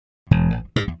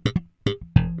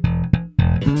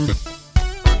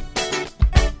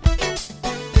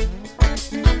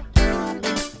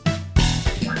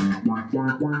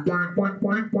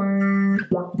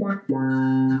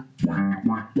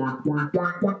All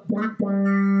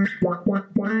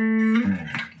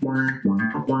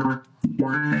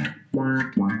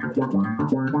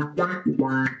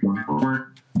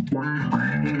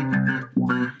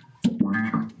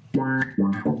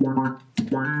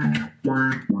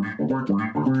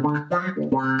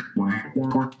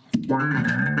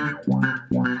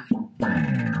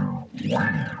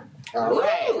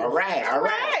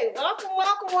right.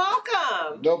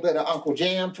 Welcome. A little bit of Uncle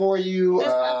Jam for you. This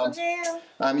Uncle Jam.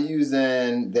 I'm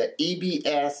using the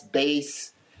EBS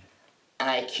Bass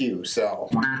IQ. So,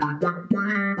 you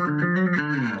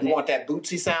want that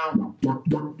bootsy sound?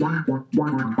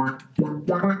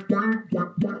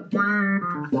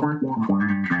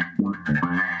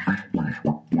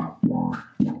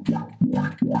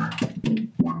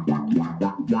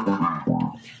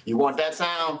 You want that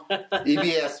sound?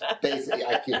 EBS Bass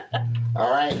IQ.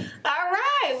 All right.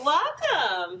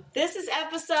 Welcome. This is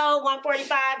episode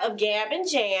 145 of Gab and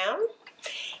Jam.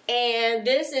 And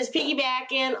this is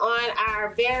piggybacking on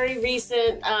our very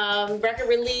recent record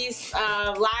release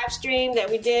live stream that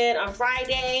we did on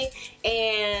Friday.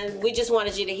 And we just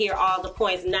wanted you to hear all the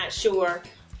points. Not sure,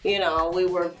 we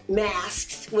were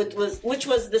masked, which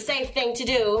was the safe thing to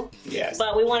do. Yes.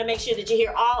 But we want to make sure that you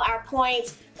hear all our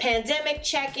points. Pandemic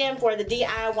check-in for the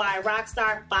DIY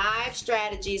Rockstar. 5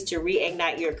 strategies to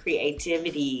reignite your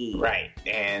creativity. Right.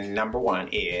 And number 1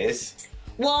 is...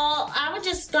 Well, I was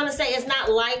just going to say it's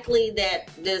not likely that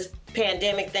this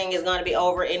pandemic thing is going to be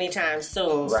over anytime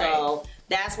soon. Right. So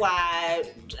that's why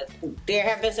there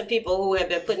have been some people who have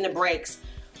been putting the brakes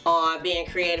on being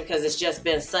creative because it's just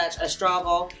been such a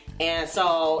struggle. And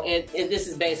so this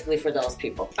is basically for those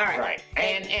people. All right. Right.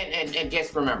 And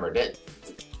just remember that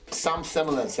some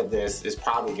semblance of this is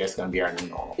probably just going to be our new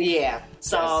normal. Yeah.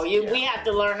 So we have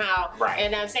to learn how. Right.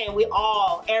 And I'm saying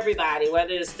everybody,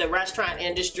 whether it's the restaurant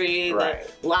industry, right,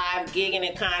 the live gigging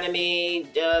economy,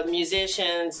 the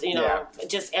musicians,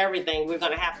 just everything. We're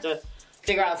going to have to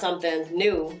figure out something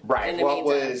new. Right. In the What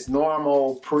meantime. was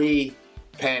normal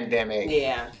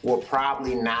pre-pandemic will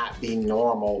probably not be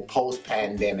normal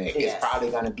post-pandemic. Yes. It's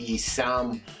probably going to be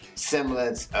some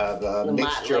semblance of a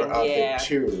mixture of the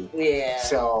two. Yeah.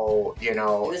 So,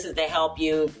 this is to help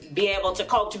you be able to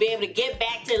cope, to be able to get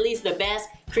back to at least the best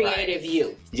creative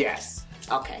you. Yes.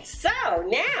 Okay. So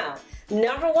now,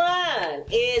 number 1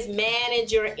 is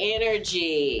manage your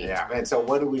energy. Yeah. And so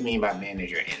what do we mean by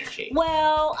manage your energy?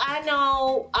 Well, I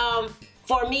know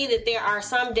for me that there are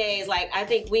some days, like I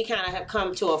think we kind of have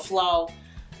come to a flow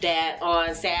that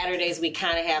on Saturdays we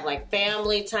kind of have like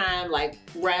family time, like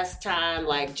rest time,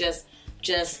 like just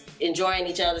enjoying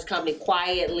each other's company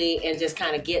quietly and just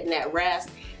kind of getting that rest,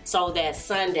 so that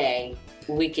Sunday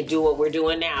we could do what we're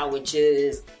doing now, which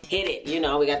is hit it.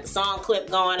 We got the song clip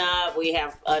going up, we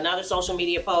have another social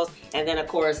media post, and then of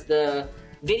course the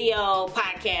video,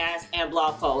 podcast, and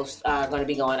blog posts are going to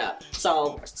be going up.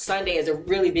 So Sunday is a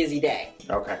really busy day.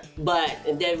 Okay. But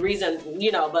the reason,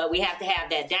 but we have to have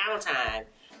that downtime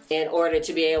in order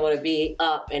to be able to be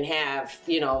up and have,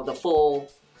 the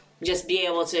full, just be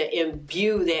able to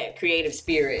imbue that creative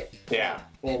spirit. Yeah.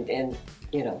 And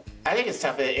I think it's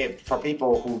tough for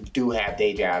people who do have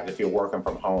day jobs, if you're working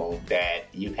from home, that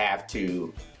you have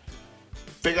to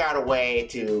figure out a way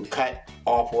to cut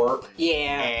off work.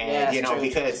 Yeah. And, true.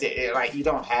 because you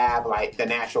don't have like the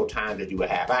natural time that you would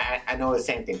have. I know the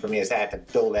same thing for me is I have to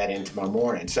build that into my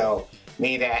morning. So,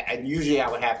 meaning that usually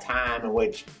I would have time in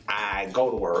which I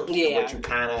go to work, in which you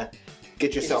kind of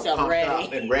get yourself pumped ready.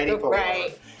 up and ready for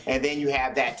right. work. And then you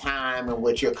have that time in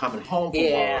which you're coming home from work.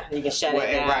 Yeah, you can shut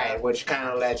it down. Right, which kind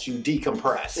of lets you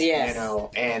decompress. Yes.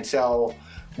 And so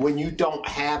when you don't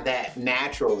have that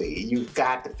naturally, you've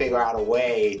got to figure out a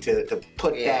way to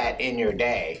put that in your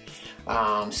day.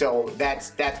 So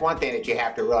that's one thing that you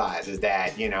have to realize is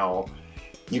that,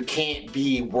 you can't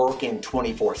be working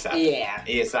 24/7. Yeah.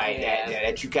 It's like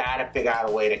that you got to figure out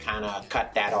a way to kind of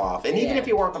cut that off. And even if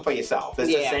you're working for yourself,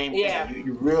 it's the same thing. Yeah.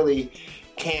 You really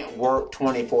can't work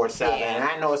 24/7. Yeah. And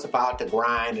I know it's about the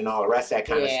grind and all the rest of that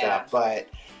kind of stuff, but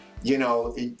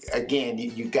again,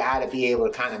 you got to be able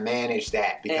to kind of manage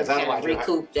that, because and otherwise kind of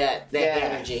recoup that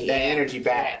energy. That energy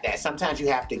back. That sometimes you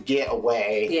have to get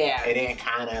away and then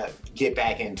kind of get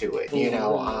back into it,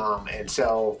 and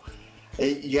so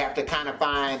you have to kind of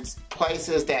find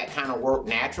places that kind of work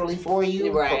naturally for you,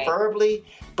 preferably.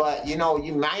 But, you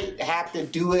might have to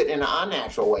do it in an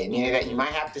unnatural way, meaning that you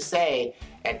might have to say,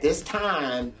 at this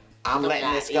time, I'm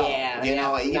letting this go.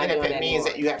 Even if it means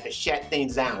that you have to shut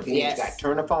things down. If you got to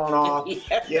turn the phone off,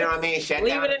 you know what I mean? Shut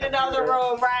Leave down it in another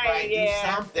room, right? Do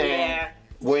something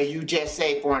where you just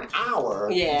say for an hour,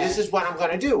 this is what I'm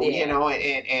going to do, you know,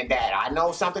 and that I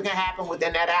know something can happen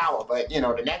within that hour, but, you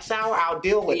know, the next hour I'll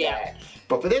deal with that.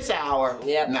 But for this hour,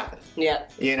 nothing.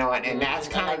 You know, and that's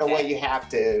kind of the way you have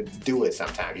to do it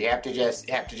sometimes. You have to just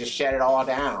shut it all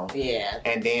down.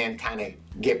 And then kind of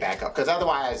get back up. Because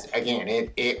otherwise, again,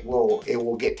 it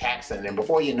will get taxing, and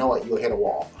before you know it, you'll hit a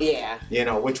wall. You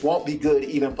know, which won't be good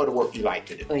even for the work you like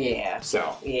to do.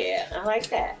 So. I like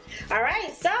that. All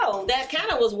right, so that kind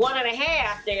of was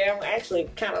 1.5 there. Actually,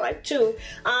 kind of like 2.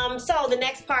 So the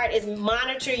next part is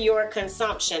monitor your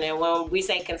consumption. And when we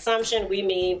say consumption, we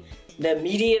mean the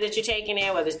media that you're taking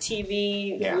in, whether it's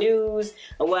TV, news,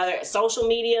 or whether it's social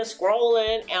media,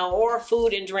 scrolling, or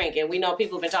food and drink. And we know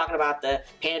people have been talking about the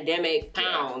pandemic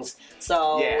pounds.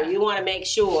 So you want to make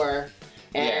sure,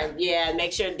 and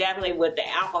make sure definitely with the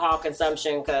alcohol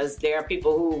consumption, because there are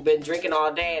people who've been drinking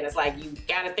all day, and it's like you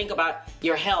got to think about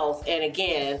your health and,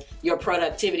 again, your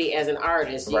productivity as an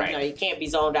artist. You know, you can't be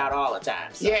zoned out all the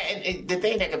time. So. And the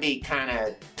thing that can be kind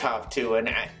of tough too, and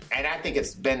I think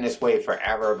it's been this way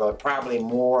forever, but probably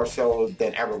more so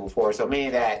than ever before. So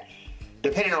meaning that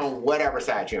depending on whatever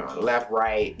side you're on, left,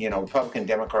 right, you know, Republican,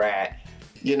 Democrat,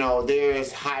 you know,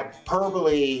 there's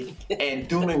hyperbole and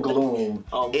doom and gloom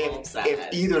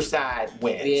if either side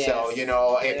wins. So, you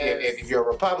know, if you're a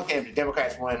Republican, if the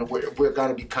Democrats win, we're going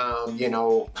to become, you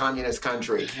know, communist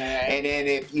country. And then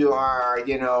if you are,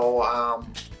 you know,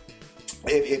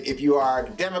 if you are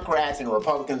Democrats and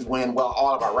Republicans win, well,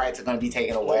 all of our rights are going to be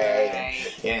taken away,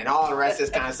 and all the rest of this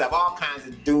kind of stuff, all kinds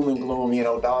of doom and gloom, you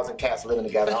know, dogs and cats living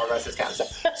together, all the rest of this kind of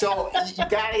stuff. So you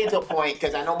got to get to a point,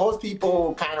 because I know most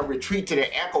people kind of retreat to their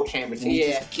echo chambers and you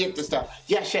just get the stuff.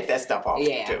 Shut that stuff off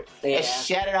too. Just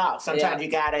shut it off. Sometimes you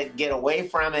got to get away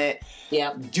from it.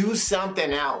 Do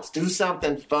something else. Do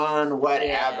something fun,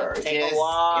 whatever. Take a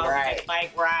walk, take a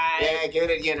bike ride.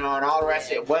 Get it, you know, and all the rest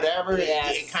of it. Whatever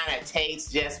it kind of takes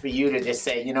just for you to just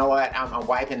say, you know what, I'm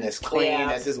wiping this clean.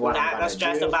 This is what I'm going to do. Not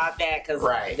gonna stress about that, because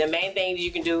the main thing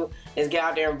you can do is get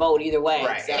out there and vote either way.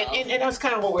 So. And that's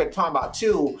kind of what we're talking about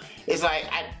too. Is like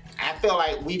I feel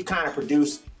like we've kind of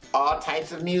produced all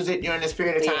types of music during this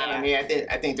period of time. I mean, I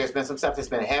think there's been some stuff that's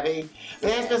been heavy,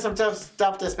 but there's been some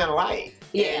stuff that's been light.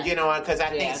 And, you know, because I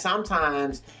think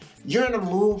sometimes you're in a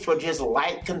mood for just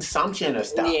light consumption of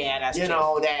stuff. That's you true.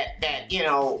 know, that you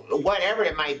know, whatever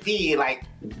it might be, like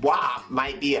WAP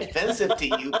might be offensive to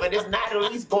you, but it's not at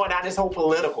least going down this whole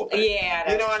political thing.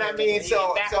 That's you know what I mean?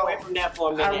 So back away from that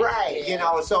for a minute. You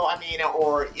know, so I mean,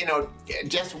 or you know,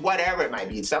 just whatever it might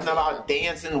be, something about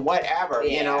dancing, whatever,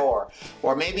 you know,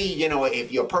 or maybe, you know,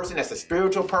 if you're a person that's a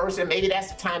spiritual person, maybe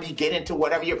that's the time you get into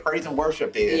whatever your praise and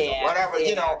worship is, or whatever,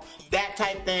 you know, that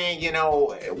type thing, you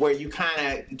know, where you kind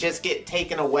of just get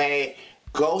taken away,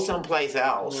 go someplace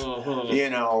else, you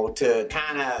know, to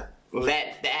kind of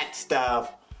let that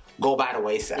stuff go by the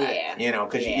wayside, you know,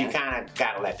 because you kind of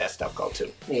got to let that stuff go too.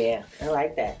 I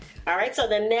like that. All right, so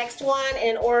the next one,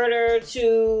 in order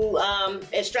to,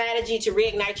 a strategy to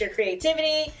reignite your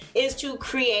creativity is to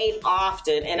create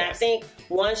often. And I think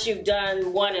once you've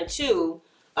done 1 and 2,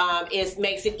 it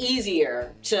makes it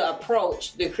easier to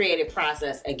approach the creative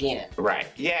process again.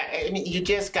 And you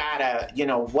just gotta, you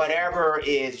know, whatever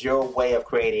is your way of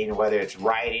creating, whether it's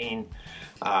writing,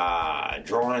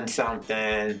 drawing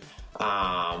something,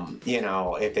 you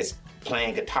know, if it's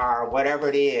playing guitar, whatever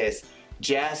it is,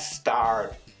 just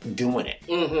start doing it.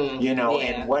 You know,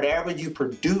 and whatever you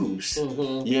produce,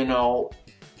 you know,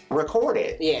 record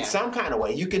it in some kind of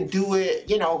way. You can do it,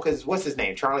 you know, because what's his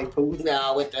name? Charlie Puth?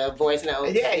 No, with the voice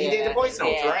notes. He did the voice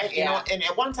notes, right? You know, and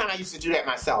at one time I used to do that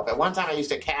myself. At one time I used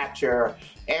to capture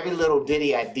every little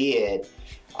ditty I did,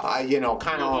 you know,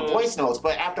 kind of on voice notes.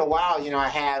 But after a while, you know, I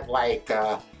have like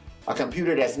a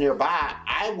computer that's nearby.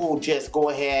 I will just go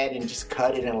ahead and just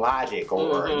cut it in Logic,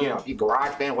 or, you know, if you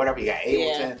GarageBand, whatever you got,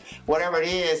 Ableton, whatever it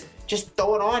is, just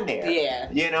throw it on there.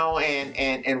 You know,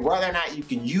 and whether or not you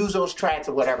can use those tracks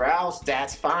or whatever else,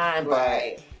 that's fine.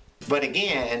 But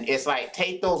again, it's like,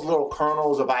 take those little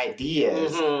kernels of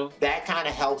ideas. That kind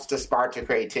of helps to spark your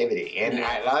creativity. And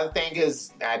another thing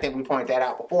is, I think we pointed that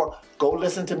out before, go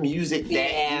listen to music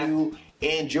that you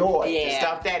enjoy, the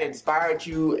stuff that inspired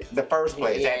you in the first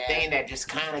place, that thing that just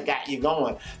kind of got you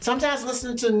going. Sometimes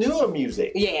listening to newer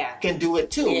music can do it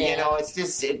too. You know, it's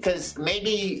just because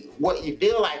maybe what you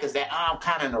feel like is that, I'm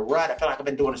kind of in a rut. I feel like I've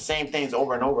been doing the same things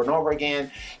over and over and over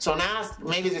again. So now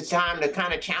maybe it's time to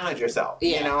kind of challenge yourself.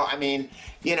 You know, I mean,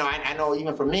 you know, I know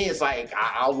even for me, it's like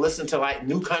I'll listen to like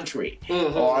new country,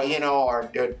 or you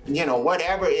know,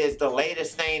 whatever is the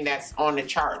latest thing that's on the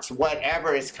charts,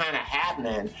 whatever is kind of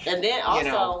happening. And then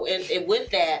also,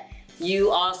 with that,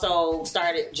 you also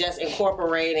started just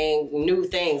incorporating new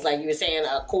things, like you were saying,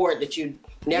 a chord that you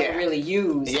never really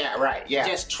used. Yeah, right. Yeah.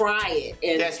 Just try it.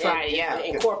 And, just try it. Yeah.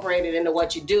 Incorporate it into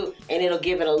what you do, and it'll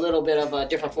give it a little bit of a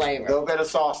different flavor. A little bit of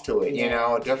sauce to it, you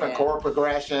know, different chord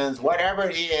progressions, whatever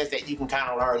it is that you can kind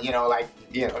of learn, you know, like,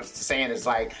 you know, saying it's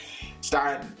like,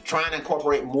 start trying to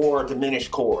incorporate more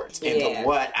diminished chords into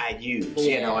what I use,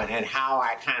 you know, and how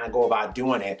I kind of go about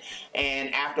doing it.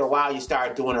 And after a while, you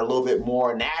start doing it a little bit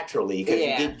more naturally because you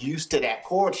get used to that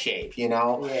chord shape, you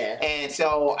know. And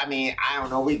so, I mean, I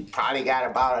don't know, we probably got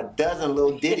about a dozen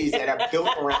little ditties that are built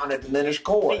around a diminished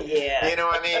chord. You know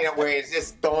what I mean? Where it's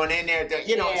just throwing in there,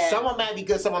 you know, some of them might be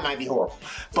good, some of them might be horrible.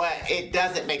 But it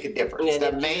doesn't make a difference.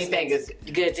 The main thing is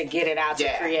good to get it out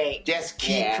to create. Just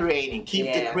keep creating,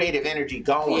 keep the creative energy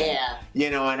going. You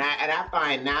know, and I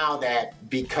find now that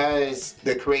because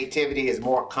the creativity is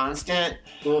more constant,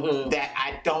 that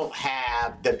I don't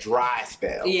have the dry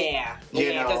spell. You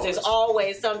know, because there's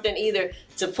always something either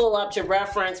to pull up to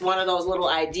reference one of those little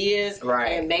ideas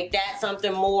and make that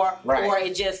something more, or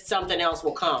it just something else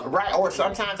will come. Or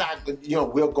sometimes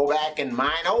we'll go back and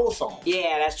mine old songs.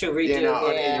 That's true. Redo. You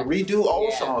know, redo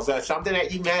old songs. Something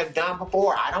that you may have done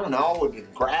before. I don't know.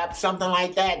 Grab something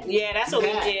like that. That's what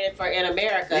we did for In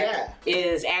America.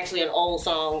 Is actually an old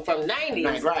song from the 90s.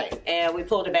 And we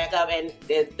pulled it back up, and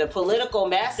the political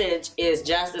message is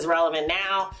just as relevant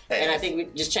now. And I think we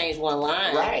just changed one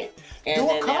line. And do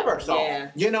a cover song.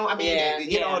 You know, I mean,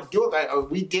 you know, do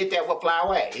it. We did that with Fly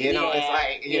Away. You know, it's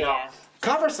like, you know,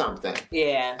 cover something.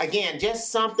 Again,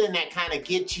 just something that kind of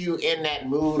gets you in that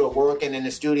mood of working in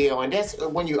the studio. And that's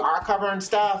when you are covering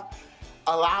stuff,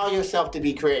 allow yourself to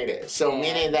be creative. So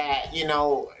meaning that, you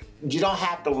know, you don't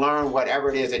have to learn whatever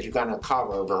it is that you're going to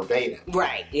cover verbatim.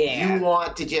 You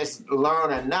want to just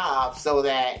learn enough so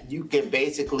that you can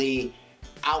basically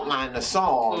outline the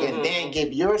song and then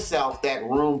give yourself that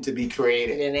room to be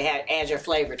creative. And add your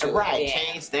flavor to it.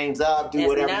 Change things up, do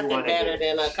whatever you want to do. There's nothing better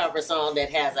than a cover song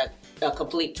that has a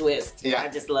complete twist. I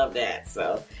just love that.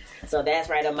 So that's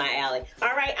right up my alley.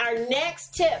 All right, our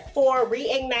next tip for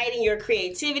reigniting your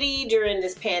creativity during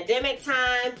this pandemic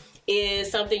time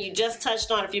is something you just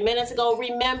touched on a few minutes ago.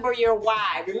 Remember your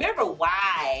why. Remember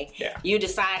why you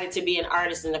decided to be an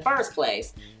artist in the first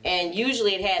place. And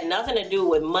usually it had nothing to do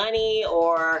with money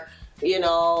or, you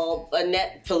know, a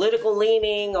net political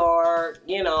leaning or,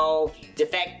 you know, the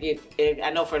fact,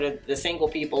 I know for the single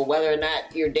people, whether or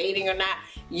not you're dating or not,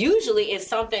 usually it's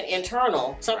something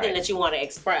internal, something that you want to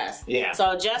express.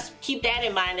 So just keep that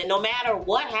in mind, that no matter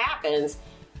what happens,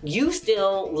 you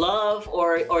still love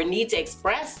or need to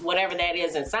express whatever that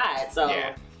is inside.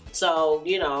 So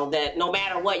you know, that no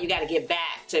matter what, you got to get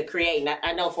back to creating.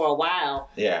 I know for a while,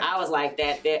 I was like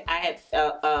that. That I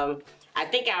had, I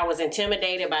think I was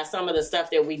intimidated by some of the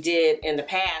stuff that we did in the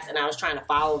past, and I was trying to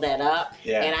follow that up.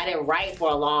 And I didn't write for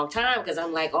a long time because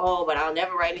I'm like, oh, but I'll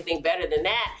never write anything better than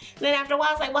that. And then after a while,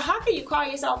 I was like, well, how can you call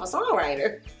yourself a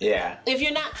songwriter? If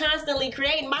you're not constantly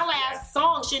creating. My last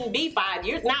song shouldn't be 5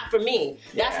 years. Not for me.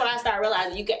 That's what I started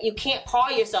realizing. You can't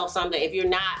call yourself something if you're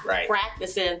not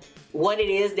practicing what it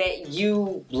is that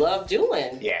you love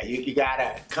doing. You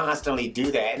gotta constantly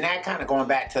do that. And that kind of going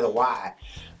back to the why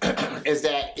is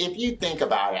that if you think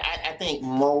about it, I think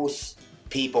most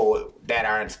people that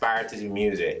are inspired to do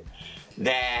music,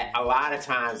 that a lot of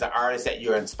times the artists that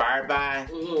you're inspired by,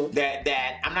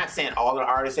 that I'm not saying all the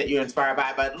artists that you're inspired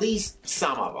by, but at least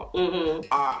some of them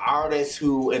are artists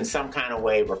who in some kind of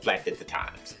way reflected the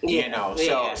times, you know,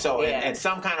 so in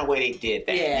some kind of way they did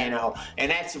that, you know,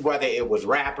 and that's whether it was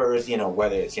rappers, you know,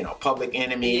 whether it's, you know, Public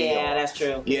Enemy, or, that's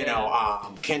true, you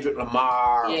know, Kendrick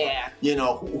Lamar, or, you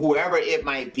know, whoever it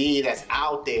might be that's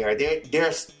out there,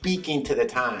 they're speaking to the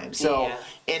time. So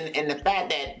and the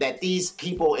fact that these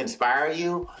people inspire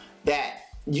you, that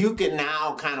you can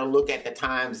now kind of look at the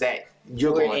times that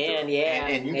you're going through.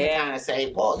 And you can kind of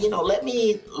say, well, you know, let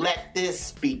this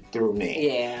speak through me.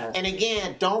 And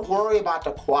again, don't worry about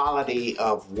the quality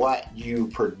of what you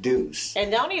produce.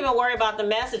 And don't even worry about the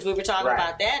message. We were talking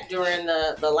about that during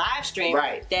the live stream.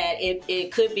 That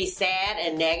it could be sad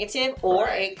and negative, or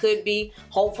it could be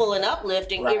hopeful and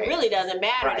uplifting. It really doesn't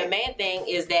matter. The main thing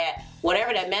is that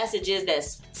whatever that message is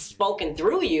that's spoken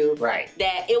through you,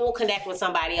 that it will connect with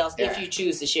somebody else if you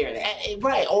choose to share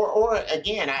that. Or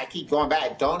again, I keep going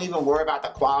back, don't even worry about the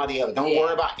quality of it. Don't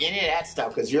worry about any of that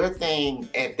stuff, because your thing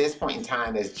at this point in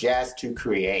time is just to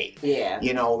create.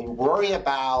 You know, worry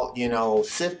about, you know,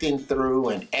 sifting through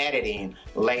and editing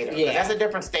later. That's a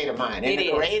different state of mind. In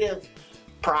the creative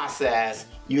process,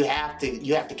 you have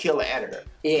to kill the editor.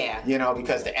 Yeah. You know,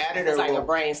 because the editor, it's like a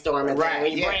brainstorming right, thing.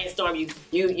 When you brainstorm,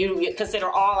 you consider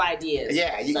all ideas.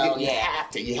 Yeah, you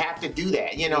have to do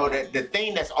that. You know, the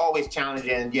thing that's always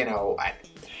challenging, you know,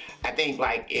 I think,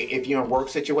 like, if you're in work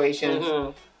situations,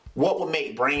 what would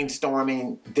make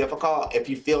brainstorming difficult if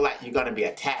you feel like you're going to be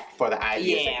attacked for the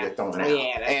ideas that you're throwing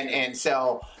out. And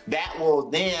so that will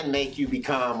then make you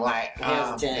become like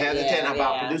hesitant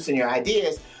about producing your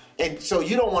ideas. And so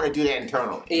you don't want to do that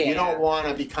internally. Yeah. You don't want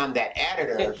to become that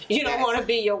editor. You don't want to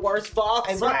be your worst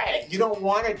boss. Right. You don't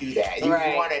want to do that. You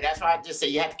want to, that's why I just say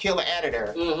you have to kill the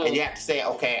editor, and you have to say,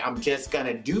 okay, I'm just going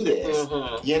to do this.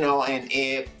 You know, and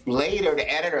if later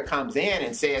the editor comes in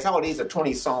and says, oh, these are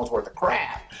 20 songs worth of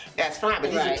crap, that's fine.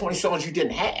 But these are 20 songs you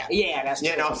didn't have. Yeah, that's true.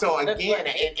 You know, so again,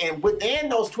 and within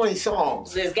those 20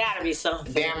 songs, there's got to be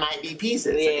something. There might be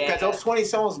pieces. Yeah. Because those 20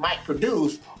 songs might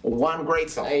produce one great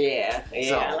song. Yeah,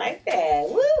 so, I like that.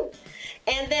 Woo!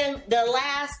 And then the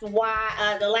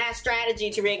last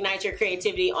strategy to reignite your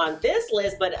creativity on this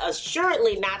list, but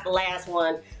assuredly not the last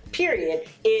one, period,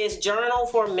 is journal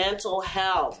for mental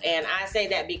health. And I say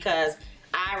that because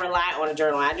I rely on a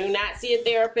journal. I do not see a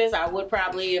therapist. I would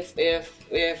probably if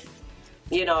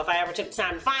you know, if I ever took the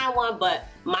time to find one, but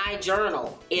my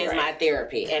journal is my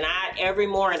therapy. And every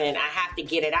morning I have to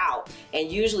get it out.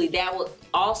 And usually that will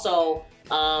also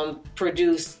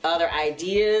produce other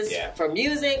ideas for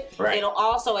music. It'll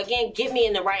also, again, get me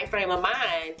in the right frame of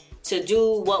mind to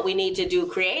do what we need to do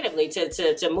creatively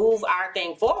to move our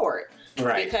thing forward.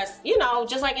 Because, you know,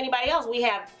 just like anybody else, we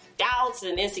have doubts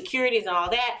and insecurities and all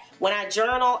that. When I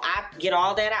journal, I get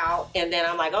all that out, and then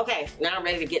I'm like, okay, now I'm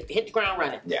ready to hit the ground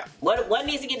running. Yeah. What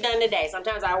needs to get done today?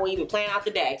 Sometimes I will even plan out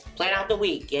the day, plan out the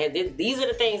week. Yeah, these are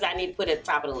the things I need to put at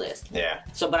the top of the list. Yeah.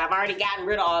 So, but I've already gotten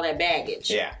rid of all that baggage.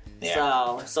 Yeah.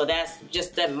 Yeah. So that's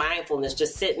just that mindfulness,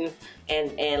 just sitting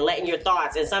and letting your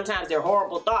thoughts, and sometimes they're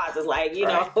horrible thoughts. It's like, you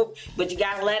know, but you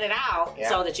got to let it out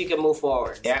so that you can move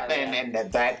forward. Yeah, so,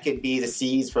 and that could be the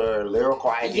seeds for lyrical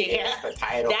ideas, the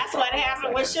title. That's what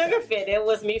happened with Sugar Fit. It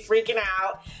was me freaking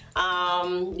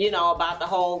out, you know, about the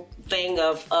whole thing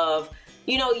of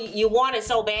you know, you want it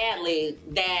so badly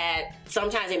that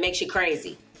sometimes it makes you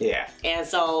crazy. Yeah. And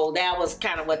so that was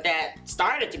kind of what that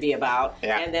started to be about.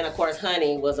 Yeah. And then, of course,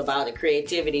 Honey was about the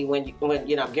creativity when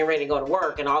you know, I'm getting ready to go to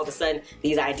work, and all of a sudden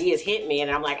these ideas hit me, and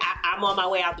I'm like, I'm on my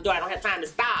way out the door. I don't have time to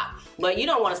stop. But you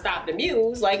don't want to stop the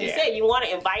muse. Like you said, you want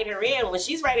to invite her in when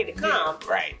she's ready to come.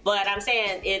 Yeah, right. But I'm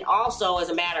saying it also is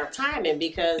a matter of timing,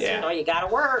 because, you know, you got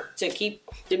to work to keep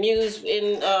the muse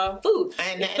in food.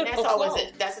 And that's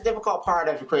always, that's a difficult part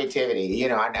of creativity. You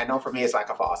know, I know for me it's like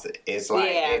a faucet. It's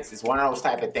like, it's one of those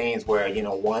type of things where, you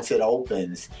know, once it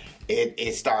opens,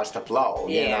 it starts to flow,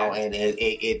 you know, and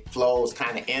it flows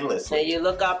kind of endlessly. And you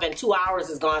look up and 2 hours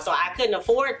is gone. So I couldn't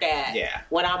afford that. Yeah.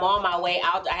 When I'm on my way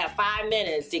out, I have 5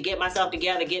 minutes to get myself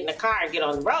together, get in the car, and get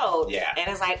on the road. Yeah.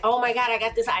 And it's like, oh my God, I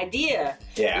got this idea.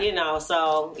 Yeah. You know,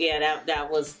 so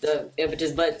that was the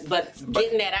impetus. But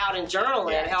getting that out and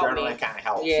journaling helped me. Journaling kind of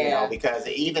helps, you know, because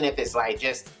even if it's like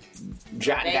just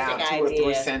jot down 2 or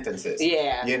 3 sentences,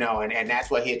 you know, and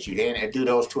that's what hits you. Then do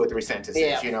those 2 or 3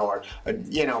 sentences, you know, or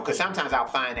you know, because sometimes I'll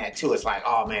find that too. It's like,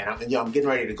 oh man, I'm getting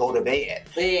ready to go to bed,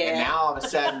 and now all of a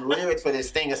sudden lyrics for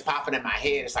this thing is popping in my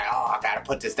head. It's like, oh, I got to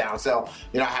put this down. So,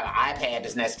 you know, I have an iPad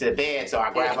that's next to the bed, so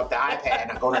I grab up the iPad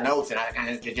and I go to notes, and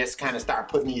I just kind of start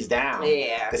putting these down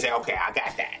to say, okay, I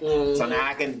got that. So now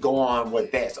I can go on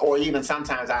with this, or even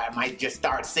sometimes I might just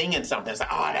start singing something. It's like,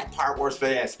 oh, that part works for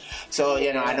this. So,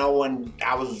 you know, I know when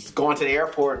I was going to the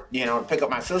airport, you know, to pick up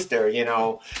my sister, you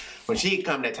know, when she'd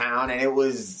come to town, and it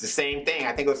was the same thing.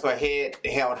 I think it was for Head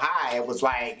Held High. It was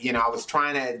like, you know, I was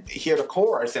trying to hear the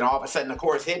chorus, and all of a sudden the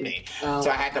chorus hit me. So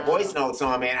I had the voice notes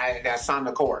on me, and I sung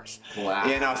the chorus. Wow.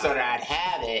 You know, so that I'd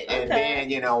have it. Okay. And then,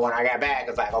 you know, when I got back,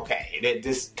 it's like, okay,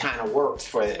 this kind of works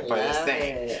for this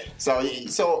thing.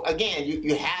 So again,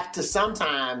 you have to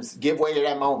sometimes give way to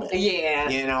that moment. Yeah.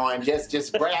 You know, and just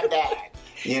grab that.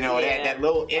 You know, that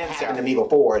little insert happened to me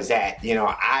before is that, you know,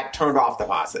 I turned off the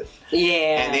faucet.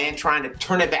 Yeah. And then trying to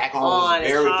turn it back on was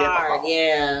very difficult.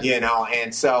 Yeah. You know,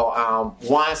 and so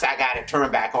once I got it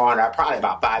turned back on, probably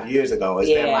about 5 years ago, it's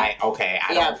been like, okay,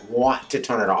 I don't want to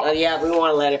turn it off. We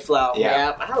want to let it flow.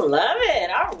 Yep. I love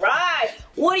it. All right.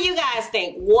 What do you guys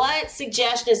think? What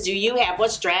suggestions do you have?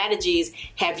 What strategies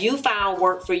have you found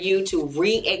work for you to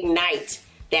reignite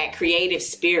that creative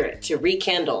spirit, to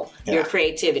rekindle your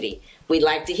creativity? We'd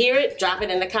like to hear it. Drop it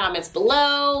in the comments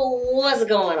below. What's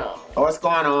going on? What's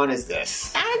going on is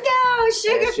this. I know.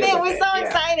 Sugar Fit. We're so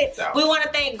excited. So. We want to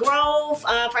thank Grove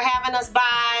for having us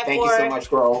by, Thank you so much,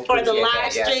 Grove. For the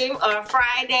live stream on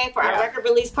Friday for our record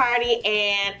release party.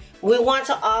 And we want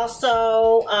to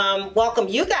also welcome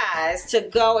you guys to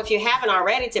go, if you haven't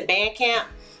already, to Bandcamp.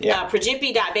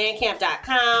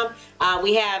 Prajipi.bandcamp.com.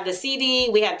 We have the CD,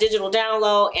 we have digital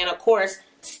download, and of course,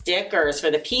 stickers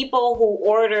for the people who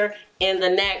order in the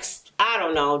next, I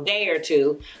don't know, day or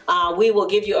two. We will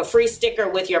give you a free sticker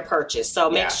with your purchase. So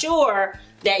make sure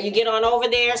that you get on over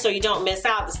there so you don't miss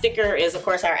out. The sticker is, of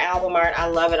course, our album art. I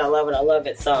love it. I love it. I love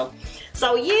it. So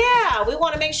yeah, we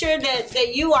want to make sure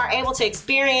that you are able to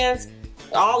experience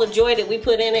all the joy that we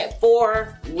put in it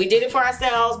we did it for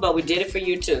ourselves, but we did it for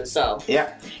you too. So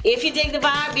if you dig the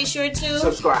vibe, be sure to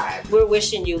subscribe. We're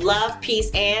wishing you love, peace,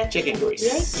 and chicken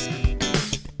grease.